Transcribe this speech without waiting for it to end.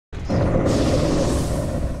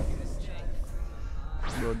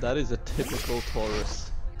Bro, that is a typical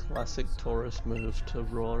Taurus. Classic Taurus move to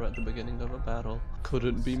roar at the beginning of a battle.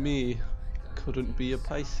 Couldn't be me. Couldn't be a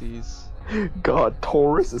Pisces. God,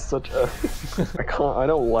 Taurus is such a... I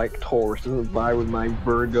don't like Taurus. It doesn't vibe with my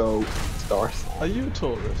Virgo star sign. Are you a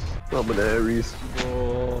Taurus? I'm an Aries.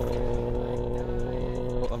 Oh,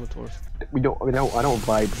 I'm a Taurus. I don't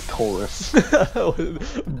vibe with Taurus.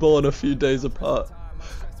 Born a few days apart.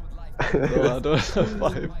 No, I don't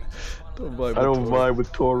vibe. I don't vibe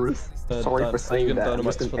with Taurus. Sorry for saying that. I'm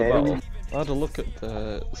just an Aries. I had a look at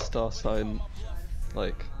the star sign,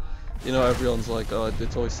 like, you know, everyone's like, oh,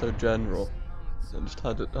 it's always so general. And just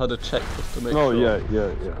had a check just to make sure. Oh yeah.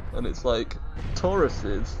 And it's like,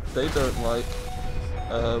 Tauruses, they don't like,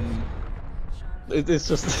 it's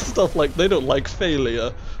just stuff like, they don't like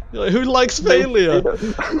failure. You're like, who likes failure?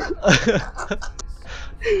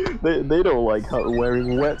 They don't like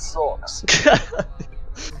wearing wet socks.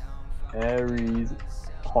 Aries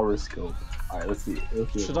horoscope. Alright, let's see.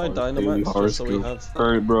 Should I dynamite just so we have?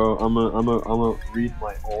 Alright, bro. I'm a read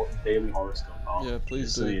my own daily horoscope. Yeah,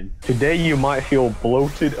 please do. Today you might feel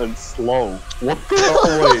bloated and slow. What the?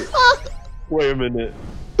 Oh, wait a minute.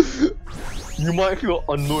 You might feel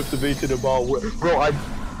unmotivated about work. Bro,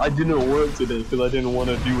 I didn't work today because I didn't want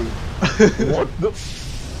to do it. What the?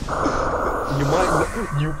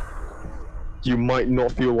 You might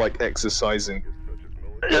not feel like exercising.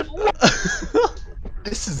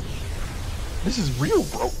 This is real,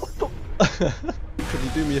 bro. What the? Can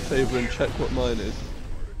you do me a favor and check what mine is?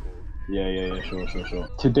 Yeah, sure.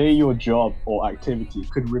 Today your job or activity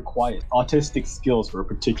could require artistic skills for a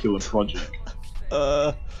particular project.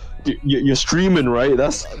 You're streaming, right?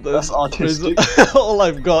 That's artistic. All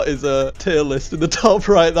I've got is a tier list in the top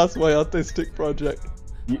right. That's my artistic project.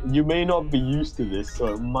 You may not be used to this,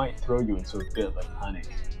 so it might throw you into a bit of a panic.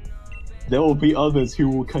 There will be others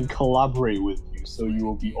who can collaborate with you, so you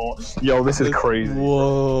will be all. Yo, this is crazy.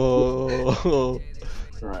 Whoa.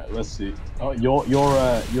 Alright, let's see. Oh, your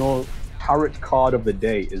tarot card of the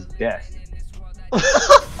day is death. yeah,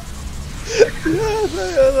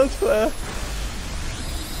 that's fair.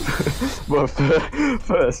 But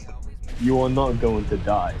first, you are not going to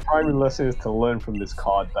die. Primary lesson is to learn from this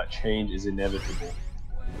card that change is inevitable.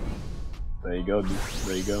 There you go, dude.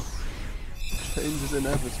 There you go. Change is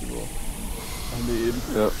inevitable. I mean,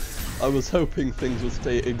 yep. I was hoping things would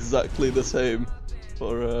stay exactly the same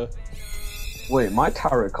for Wait, my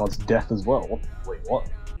tarot card's death as well. Wait, what?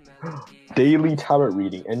 Daily tarot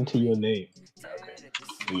reading. Enter your name. Okay,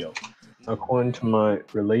 Leo. According to my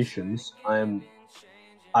relations, I am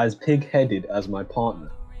as pig-headed as my partner,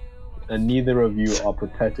 and neither of you are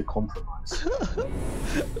prepared to compromise.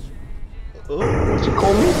 What'd you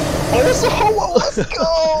call me? Oh, it's a homo! Let's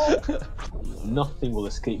go! Nothing will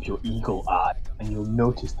escape your eagle eye, and you'll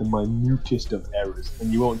notice the minutest of errors,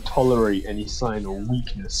 and you won't tolerate any sign of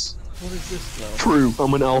weakness. What is this now? True,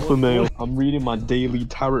 I'm an alpha male. I'm reading my daily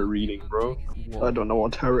tarot reading, bro. What? I don't know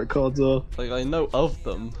what tarot cards are. Like, I know of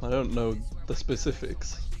them, I don't know the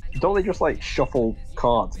specifics. Don't they just like shuffle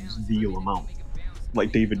cards and just deal them out?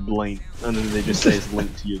 Like David Blaine, and then they just say it's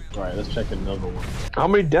linked to you. Alright, let's check another one. How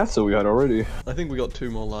many deaths have we had already? I think we got 2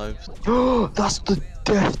 more lives. That's the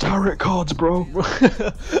death tarot cards, bro!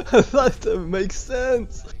 That makes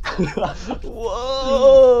sense!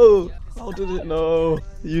 Whoa! How did it know?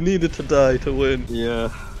 You needed to die to win. Yeah.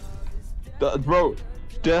 Bro,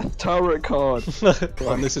 death tarot card!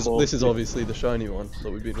 And this is obviously the shiny one that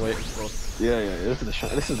we've been waiting for. Yeah, this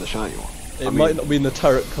is the shiny one. It might not be in the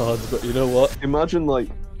tarot cards, but you know what? Imagine like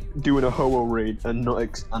doing a ho-oh raid and not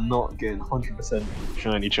getting 100%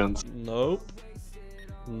 shiny chance. Nope.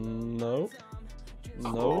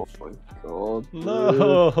 Oh my god.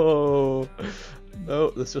 No. No,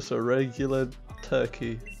 that's just a regular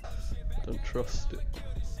turkey. I don't trust it.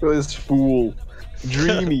 This fool.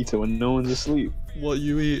 Dream eater when no one's asleep. What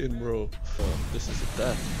you eating, bro? Oh, this is a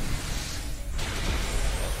death.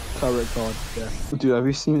 Tarot card, death. Dude, have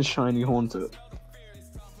you seen Shiny Haunted?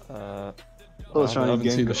 I Shiny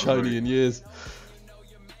haven't seen a shiny in years.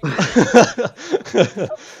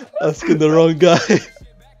 Asking the wrong guy.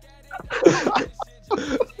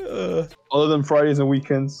 Other than Fridays and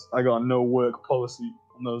weekends, I got no work policy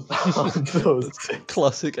on those.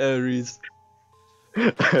 Classic Aries.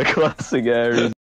 Classic Aries.